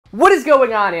What is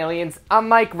going on, aliens? I'm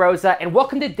Mike Rosa, and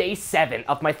welcome to day 7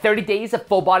 of my 30 days of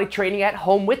full body training at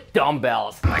home with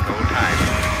dumbbells. Like old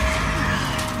times.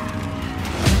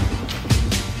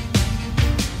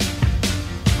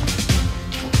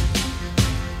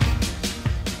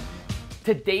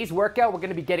 Today's workout, we're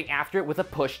gonna be getting after it with a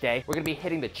push day. We're gonna be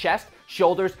hitting the chest,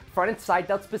 shoulders, front and side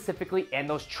delts specifically, and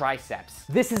those triceps.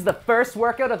 This is the first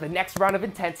workout of the next round of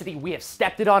intensity. We have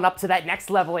stepped it on up to that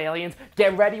next level, aliens.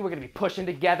 Get ready, we're gonna be pushing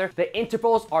together. The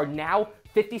intervals are now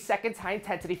 50 seconds high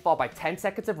intensity followed by 10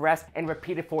 seconds of rest and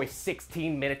repeated for a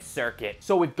 16-minute circuit.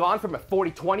 So we've gone from a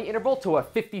 40-20 interval to a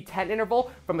 50-10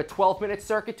 interval, from a 12-minute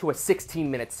circuit to a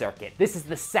 16-minute circuit. This is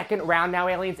the second round now,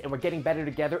 aliens, and we're getting better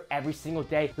together every single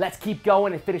day. Let's keep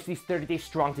going and finish these 30 days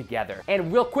strong together.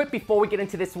 And real quick, before we get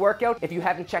into this workout, if you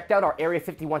haven't checked out our Area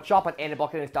 51 shop on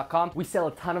anabolicaliens.com, we sell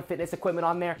a ton of fitness equipment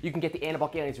on there. You can get the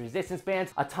Anabolic Aliens resistance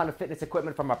bands, a ton of fitness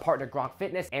equipment from our partner Gronk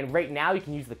Fitness, and right now you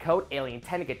can use the code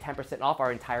ALIEN10 to get 10% off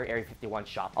our entire Area 51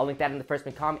 shop. I'll link that in the first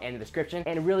comment and the description.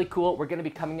 And really cool, we're gonna be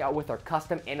coming out with our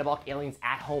custom Anabolic Aliens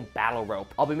at home battle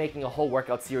rope. I'll be making a whole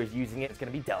workout series using it. It's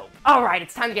gonna be dope. All right,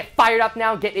 it's time to get fired up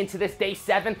now, get into this day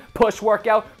 7 push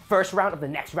workout. First round of the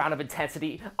next round of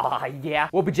intensity. Yeah.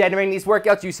 We'll be generating these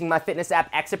workouts using my fitness app,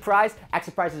 Exerprise.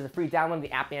 Exerprise is a free download in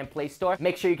the App and Play Store.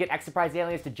 Make sure you get Exerprise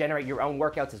Aliens to generate your own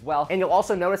workouts as well. And you'll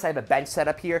also notice I have a bench set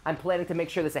up here. I'm planning to make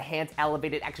sure there's a hands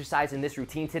elevated exercise in this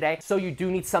routine today. So you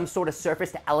do need some sort of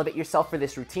surface to elevate yourself for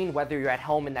this routine, whether you're at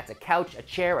home and that's a couch, a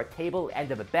chair, a table,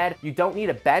 end of a bed. You don't need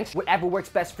a bench. Whatever works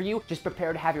best for you, just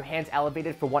prepare to have your hands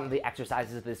elevated for one of the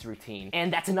exercises of this routine.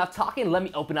 And that's enough talking. Let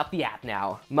me open up the app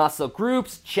now. Muscle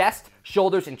groups, chest,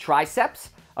 shoulders, and triceps.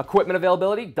 Equipment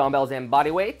availability, dumbbells and body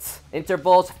weights.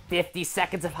 Intervals, 50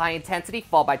 seconds of high intensity,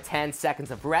 followed by 10 seconds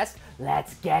of rest.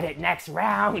 Let's get it, next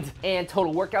round. And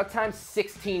total workout time,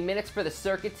 16 minutes for the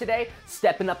circuit today,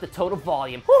 stepping up the total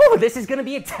volume. Woo, this is gonna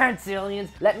be intense, aliens.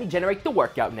 Let me generate the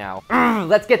workout now.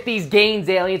 Let's get these gains,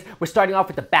 aliens. We're starting off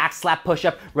with the back slap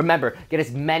push-up. Remember, get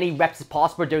as many reps as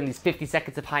possible during these 50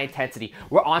 seconds of high intensity.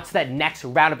 We're on to that next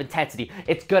round of intensity.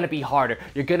 It's gonna be harder.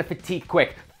 You're gonna fatigue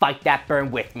quick. Fight that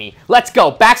burn with me. Let's go,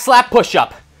 back slap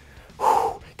push-up.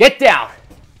 Get down.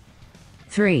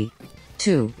 3,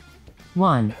 2,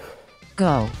 1,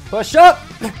 go. Push up,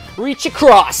 reach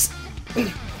across.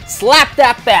 Slap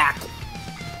that back.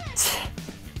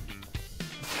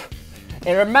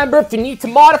 And remember, if you need to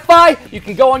modify, you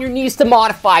can go on your knees to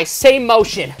modify. Same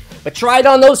motion, but try it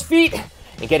on those feet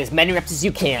and get as many reps as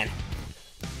you can.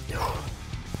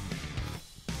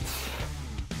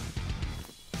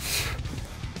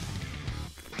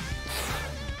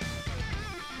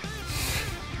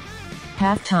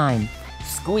 Half time.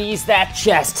 Squeeze that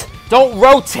chest. Don't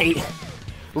rotate.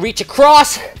 Reach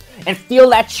across and feel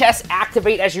that chest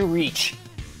activate as you reach.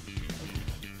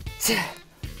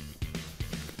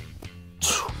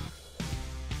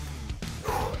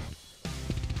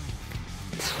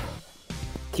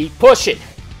 Keep pushing.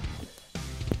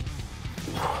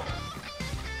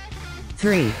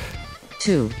 3,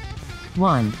 2,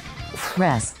 1,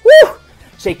 rest. Woo!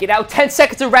 Shake it out, 10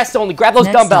 seconds of rest only. Grab those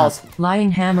Next dumbbells. Up, lying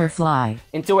hammer fly.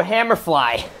 Into a hammer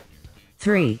fly.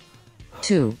 3,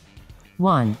 2,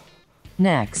 1,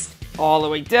 next. All the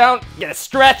way down, get a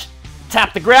stretch,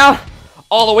 tap the ground,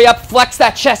 all the way up, flex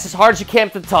that chest as hard as you can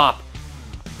to the top.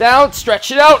 Down, stretch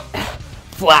it out,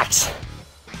 flex.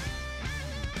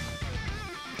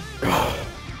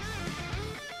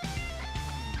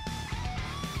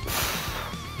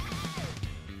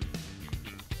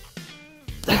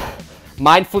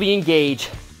 Mindfully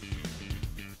engage.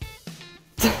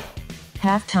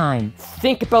 Half time.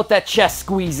 Think about that chest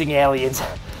squeezing, aliens.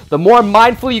 The more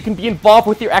mindful you can be involved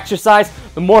with your exercise,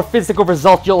 the more physical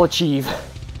results you'll achieve.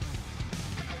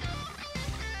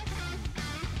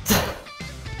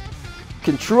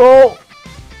 Control,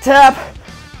 tap,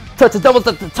 touch the dumbbells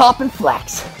at the top and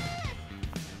flex.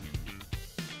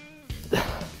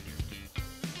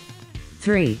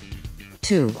 3,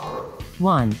 2,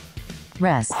 1,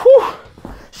 rest. Whew.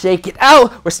 Shake it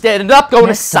out. We're standing up, going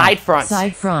Next to side up, fronts.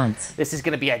 Side fronts. This is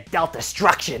gonna be a delta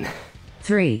destruction.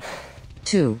 3,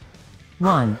 2,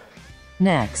 1,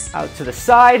 next. Out to the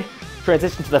side,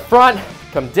 transition to the front,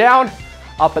 come down,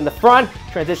 up in the front,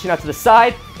 transition out to the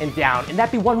side, and down. And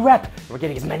that'd be 1 rep. We're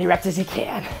getting as many reps as you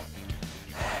can.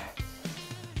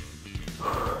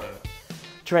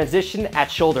 Transition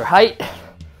at shoulder height.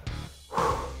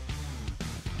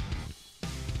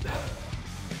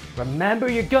 Remember,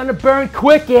 you're gonna burn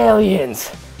quick, aliens.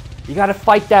 You gotta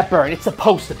fight that burn. It's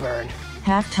supposed to burn.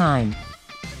 Half time.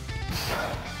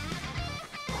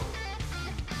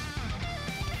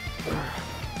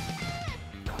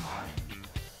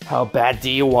 How bad do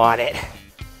you want it?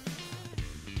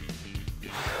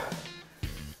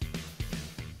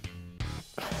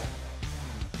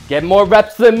 Get more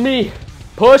reps than me.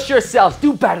 Push yourselves.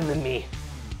 Do better than me.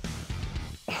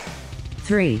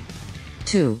 3,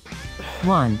 2,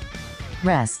 1.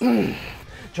 Rest.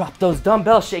 Drop those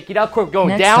dumbbells. Shake it out. Core going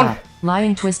Next down. up,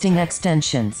 lying twisting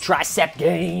extensions. Tricep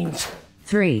gains.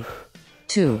 3,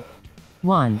 2,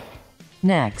 1.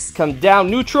 Next. Come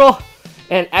down neutral.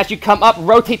 And as you come up,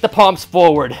 rotate the palms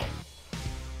forward.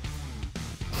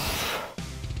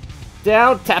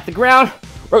 Down, tap the ground,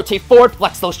 rotate forward,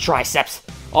 flex those triceps.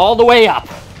 All the way up.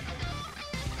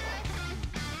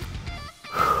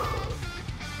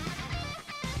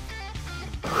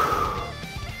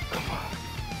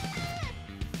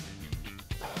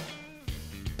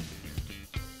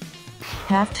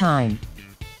 Half time.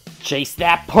 Chase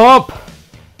that pump.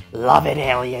 Love it,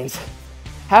 aliens.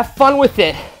 Have fun with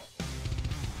it.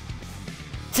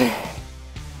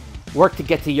 Work to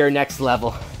get to your next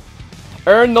level.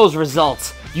 Earn those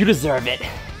results. You deserve it.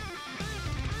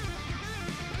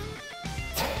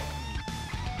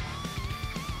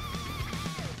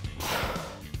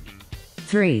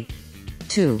 Three,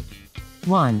 2,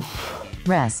 1.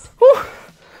 Rest. Whew.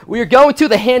 We are going to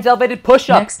the hands elevated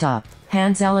push-up. Next up,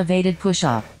 hands elevated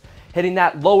push-up. Hitting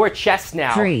that lower chest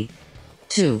now. 3,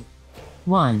 2,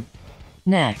 1.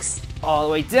 Next. All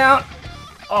the way down,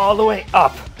 all the way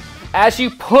up. As you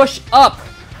push up,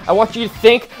 I want you to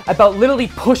think about literally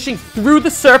pushing through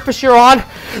the surface you're on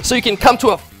so you can come to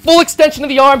a full extension of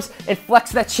the arms and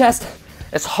flex that chest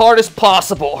as hard as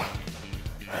possible.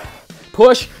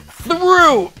 Push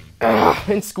through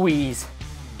and squeeze.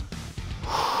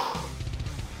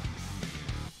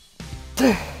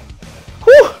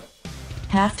 Whew.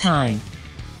 Half time.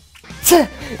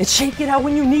 And shake it out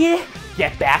when you need it.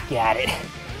 Get back at it.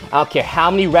 I don't care how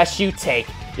many rests you take.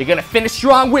 You're gonna finish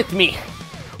strong with me.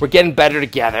 We're getting better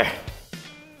together.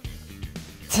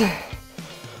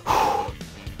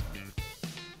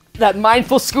 That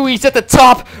mindful squeeze at the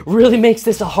top really makes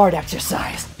this a hard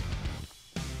exercise.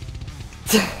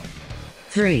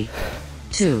 3,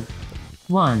 2,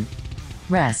 1.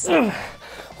 Rest. We're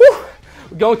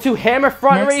going to hammer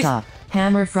front Next raise. up,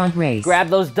 hammer front raise. Grab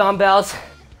those dumbbells.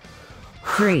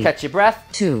 3, Catch your breath.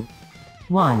 2,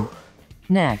 1.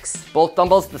 Next. Both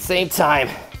dumbbells at the same time.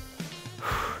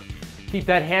 Keep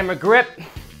that hammer grip.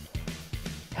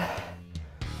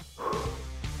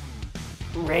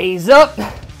 Raise up.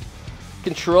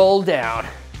 Control down.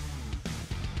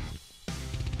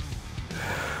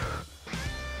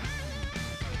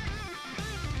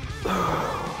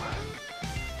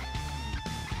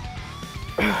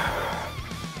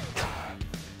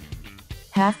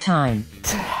 Half time.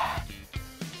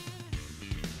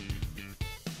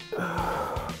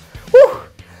 Whew.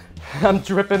 I'm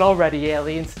dripping already,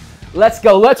 aliens. Let's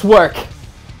go, let's work.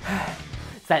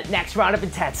 It's that next round of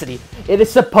intensity. It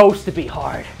is supposed to be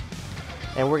hard.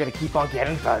 And we're gonna keep on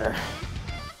getting better.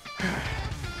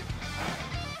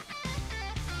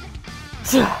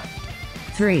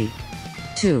 3,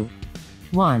 2,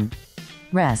 1.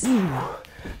 Rest.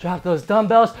 Drop those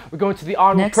dumbbells. We're going to the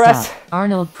Arnold Next press. up,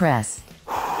 Arnold press.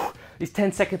 These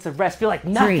 10 seconds of rest feel like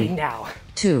nothing 3, now.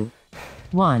 2,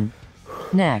 1.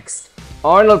 Next.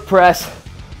 Arnold press.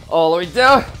 All the way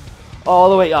down, all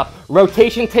the way up.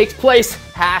 Rotation takes place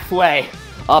halfway,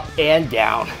 up and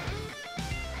down.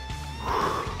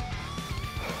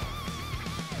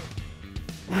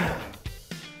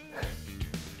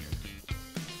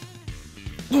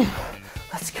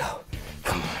 Let's go.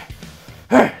 Come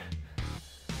on.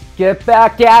 Get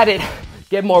back at it.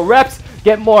 Get more reps,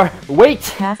 get more weight.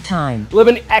 Half time.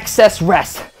 Eliminate excess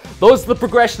rest. Those are the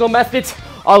progressional methods,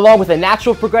 along with a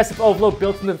natural progressive overload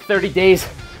built into the 30 days,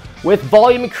 with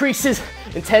volume increases,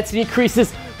 intensity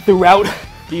increases throughout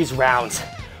these rounds.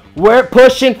 We're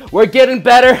pushing, we're getting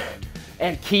better,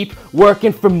 and keep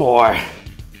working for more.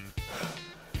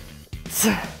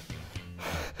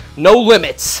 No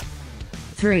limits.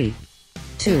 3,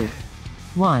 2,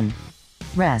 1.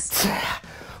 Rest.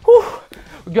 Whew.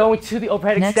 We're going to the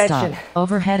overhead Next extension. up,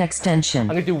 overhead extension. I'm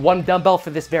gonna do one dumbbell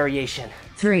for this variation.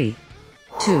 3,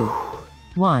 2,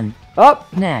 1.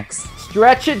 Up, Next.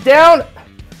 stretch it down,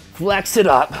 flex it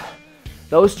up.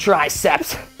 Those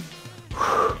triceps.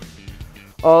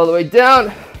 All the way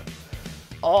down,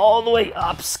 all the way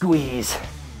up, squeeze.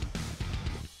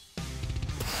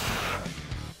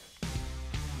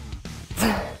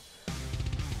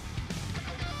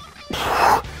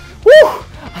 Woo!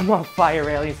 I'm on fire,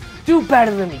 aliens. Do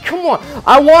better than me. Come on.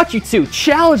 I want you to.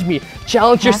 Challenge me.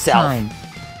 Challenge Half yourself. time.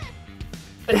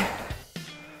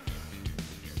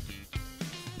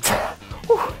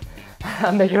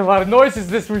 I'm making a lot of noises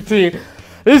this routine.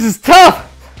 This is tough.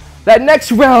 That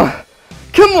next round.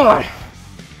 Come on.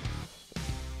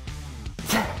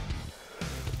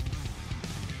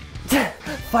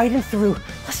 fighting through.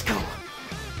 Let's go.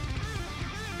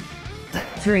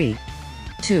 3,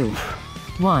 2,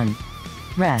 1.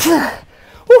 Rest.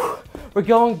 Woo. We're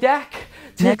going back.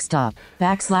 Next up,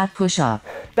 back slap push up.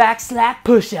 Back slap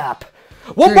push up.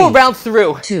 One 3, more round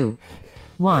through. 2,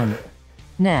 1.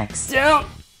 Next. Down.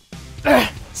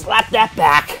 Slap that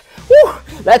back. Woo.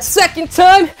 That second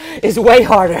time is way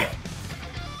harder.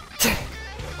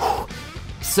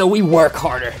 So we work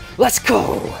harder. Let's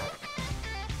go.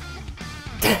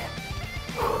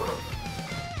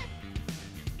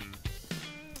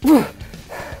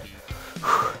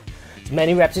 As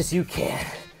many reps as you can.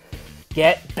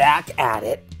 Get back at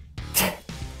it.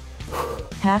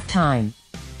 Half time.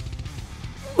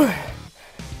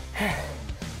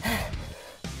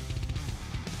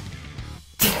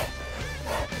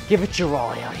 Give it your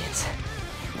all, aliens.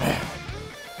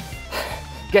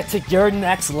 Get to your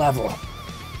next level.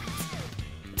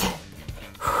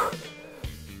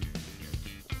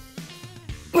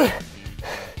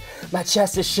 My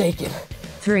chest is shaking.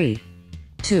 3,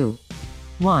 2,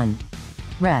 1.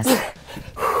 Rest.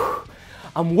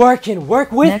 I'm working.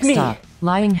 Work with Next me. up,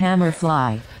 lying hammer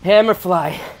fly. Hammer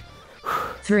fly.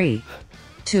 3,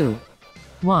 2,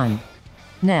 1.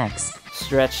 Next.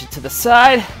 Stretch it to the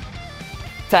side.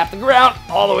 Tap the ground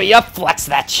all the way up. Flex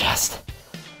that chest.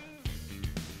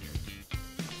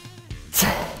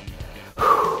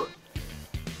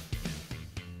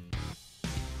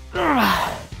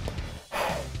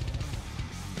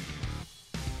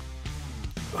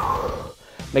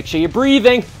 Make sure you're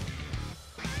breathing.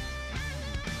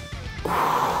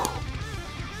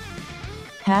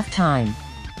 Half time.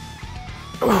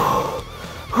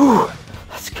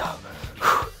 Let's go.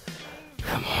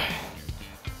 Come on.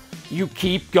 You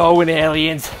keep going,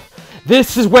 aliens.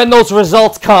 This is when those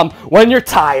results come, when you're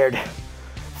tired.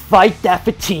 Fight that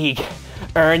fatigue.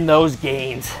 Earn those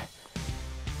gains.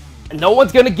 And no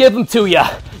one's gonna give them to you.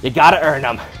 You gotta earn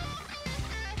them.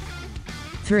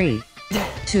 3,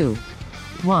 2,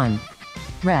 1.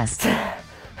 Rest.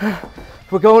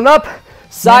 We're going up.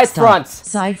 Side Next up, fronts.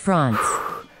 side fronts.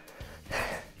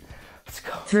 Let's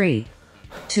go. 3,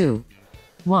 2,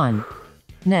 1.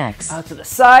 Next. Out to the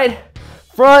side.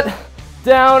 Front.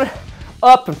 Down.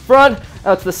 Up and front.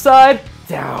 Out to the side.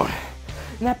 Down.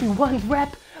 And that be one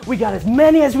rep. We got as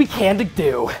many as we can to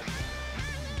do.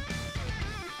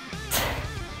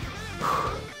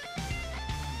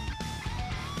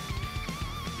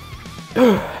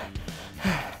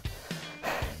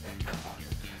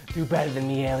 Do better than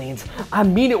me, aliens. I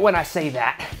mean it when I say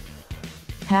that.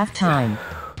 Half time.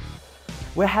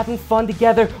 We're having fun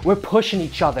together. We're pushing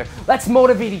each other. Let's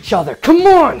motivate each other. Come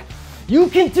on. You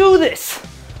can do this.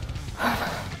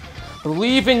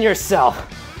 Believe in yourself.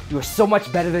 You are so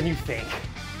much better than you think.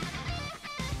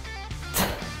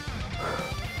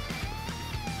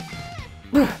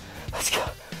 Let's go.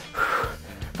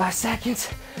 5 seconds.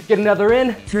 Get another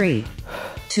in. 3,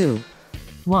 2,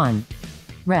 1.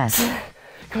 Rest.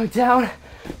 Going down.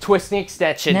 Twisting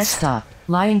extensions. Next up,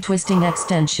 lying twisting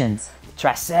extensions.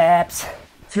 Triceps.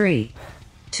 3,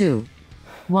 2,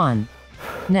 1.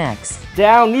 Next.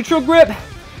 Down. Neutral grip.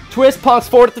 Twist. Palms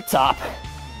forward at the top.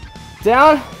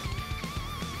 Down.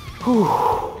 Whew.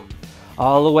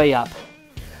 All the way up.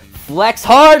 Flex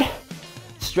hard.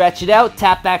 Stretch it out.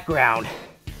 Tap that ground.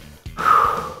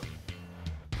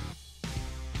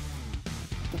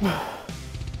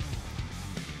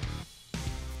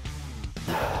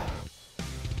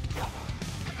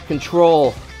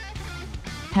 Control.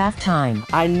 Half time.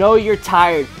 I know you're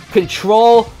tired.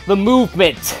 Control the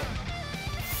movement.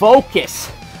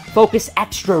 Focus. Focus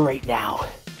extra right now.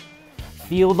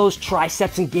 Feel those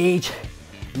triceps engage.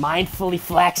 Mindfully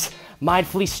flex.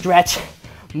 Mindfully stretch.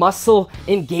 Muscle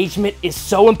engagement is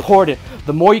so important.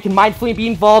 The more you can mindfully be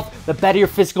involved, the better your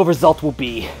physical result will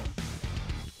be.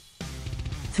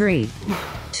 3,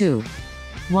 2,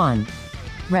 1.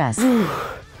 Rest.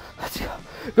 Let's go.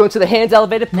 Go into the hands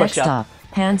elevated Next push-up. up,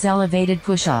 hands elevated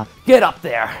push up. Get up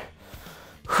there.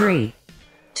 3,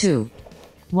 2,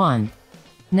 1.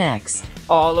 Next.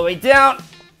 All the way down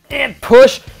and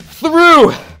push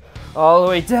through. All the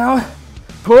way down,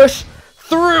 push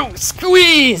through,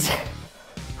 squeeze.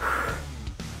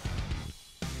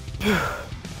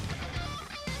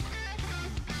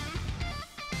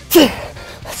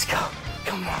 Let's go,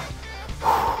 come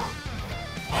on.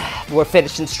 We're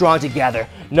finishing strong together.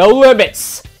 No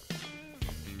limits.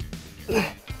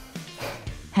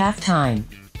 Half time.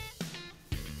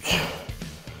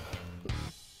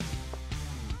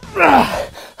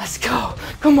 Let's go,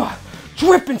 come on.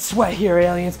 Dripping sweat here,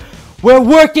 aliens. We're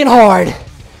working hard.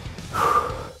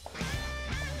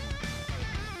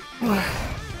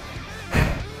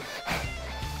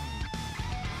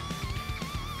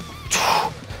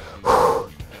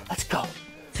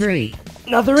 3,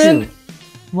 Another 2, in.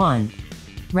 1.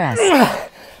 Rest.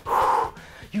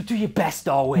 You do your best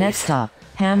always. Next up,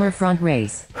 hammer front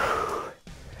raise.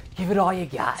 Give it all you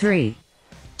got. 3,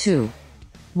 2,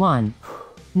 1.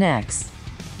 Next.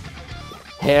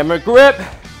 Hammer grip.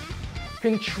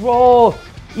 Control.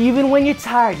 Even when you're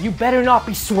tired, you better not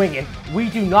be swinging.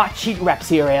 We do not cheat reps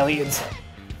here, aliens.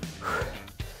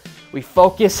 We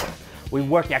focus, we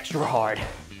work extra hard.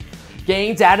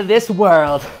 Gains out of this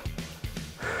world.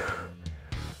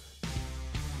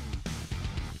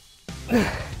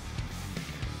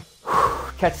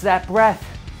 Catch that breath.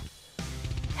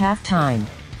 Half time.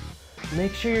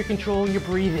 Make sure you're controlling your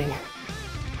breathing.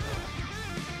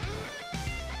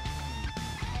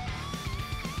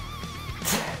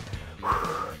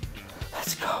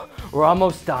 Let's go. We're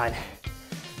almost done.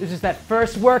 This is that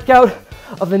first workout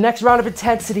of the next round of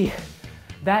intensity.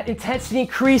 That intensity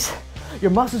increase your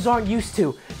muscles aren't used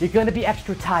to. You're gonna be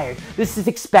extra tired. This is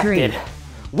expected. 3,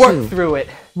 Work 2, through it.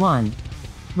 1.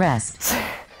 Rest.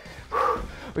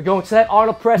 We're going to that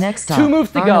Arnold press. Next up, 2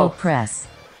 moves to Arnold go. press.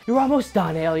 You're almost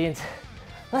done, aliens.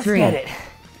 Let's 3, get it.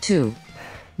 2,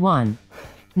 1.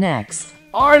 Next.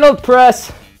 Arnold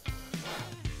press.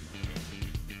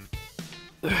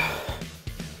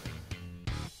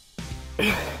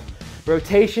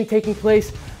 Rotation taking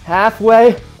place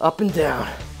halfway up and down.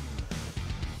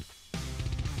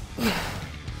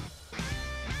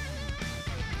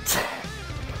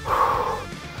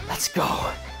 Let's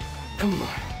go. Come on.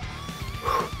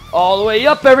 All the way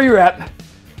up every rep.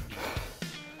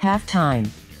 Half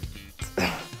time.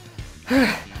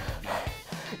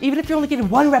 Even if you're only getting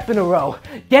 1 rep in a row,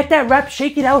 get that rep,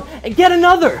 shake it out, and get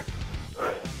another.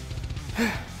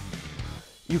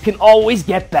 You can always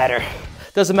get better.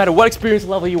 Doesn't matter what experience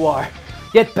level you are.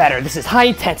 Get better. This is high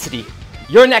intensity.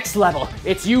 Your next level.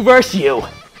 It's you versus you.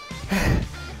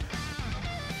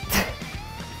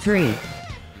 3,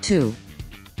 2,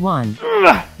 1.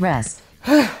 Rest.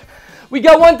 We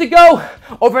got 1 to go.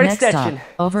 Overhead Next extension. up,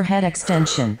 overhead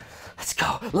extension. Let's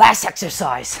go. Last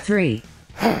exercise. 3,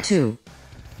 2,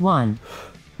 1.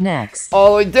 Next.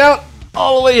 All the way down,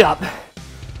 all the way up.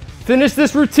 Finish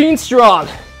this routine strong.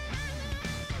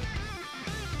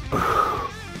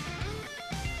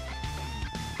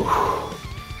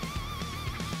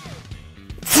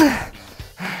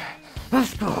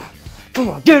 Let's go. Come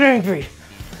on, get angry.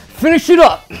 Finish it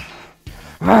up.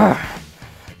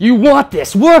 You want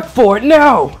this. Work for it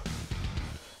now.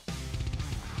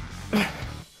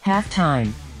 Half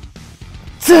time.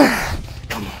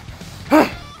 Come on.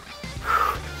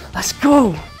 Let's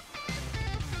go.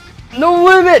 No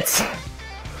limits.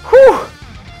 Whew.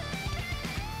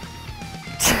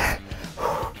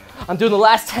 I'm doing the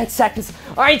last 10 seconds.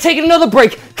 I ain't taking another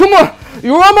break. Come on.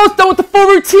 You're almost done with the full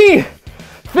routine.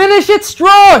 Finish it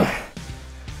strong.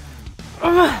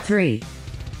 3,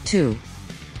 2,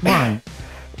 1.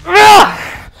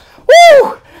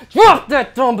 Woo! Drop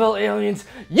that dumbbell, aliens.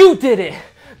 You did it.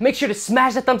 Make sure to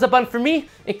smash that thumbs up button for me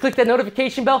and click that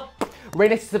notification bell right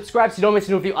next to subscribe so you don't miss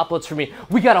any new video uploads from me.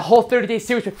 We got a whole 30-day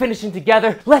series we're finishing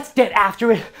together. Let's get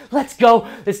after it. Let's go.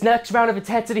 This next round of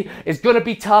intensity is gonna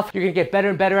be tough. You're gonna get better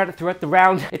and better at it throughout the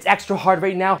round. It's extra hard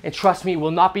right now, and trust me, it will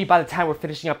not be by the time we're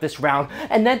finishing up this round.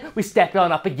 And then we step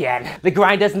on up again. The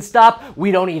grind doesn't stop.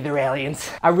 We don't either, aliens.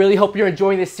 I really hope you're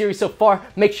enjoying this series so far.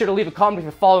 Make sure to leave a comment if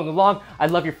you're following along.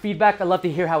 I'd love your feedback. I'd love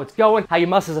to hear how it's going, how your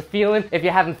muscles are feeling, if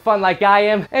you're having fun like I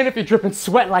am, and if you're dripping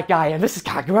sweat like I am. This is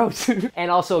kind of gross.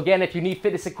 And also, again, if you need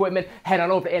fitness equipment, head on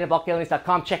over to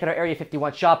anabolicaliens.com. Check out our Area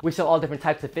 51 shop. We sell all different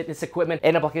types of fitness equipment.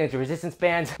 Anabolic Aliens resistance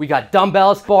bands. We got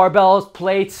dumbbells, barbells,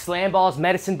 plates, slam balls,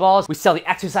 medicine balls. We sell the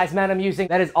exercise mat I'm using.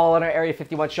 That is all in our Area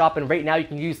 51 shop. And right now you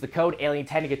can use the code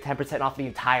Alien10 to get 10% off the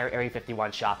entire Area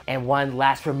 51 shop. And one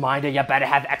last reminder, you better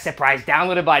have Exerprise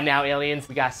downloaded by now, aliens.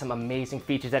 We got some amazing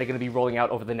features that are going to be rolling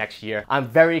out over the next year. I'm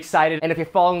very excited. And if you're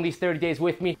following these 30 days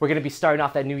with me, we're going to be starting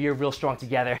off that new year real strong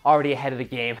together. Already ahead of the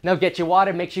game. Now get your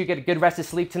water. Make sure you get a good rest of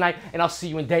sleep tonight. And I'll see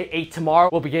you in day 8 tomorrow.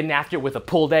 We'll be getting after it with a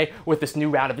pull day with this new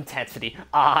round of intensity.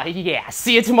 Yeah.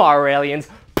 See you tomorrow, aliens.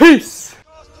 Peace!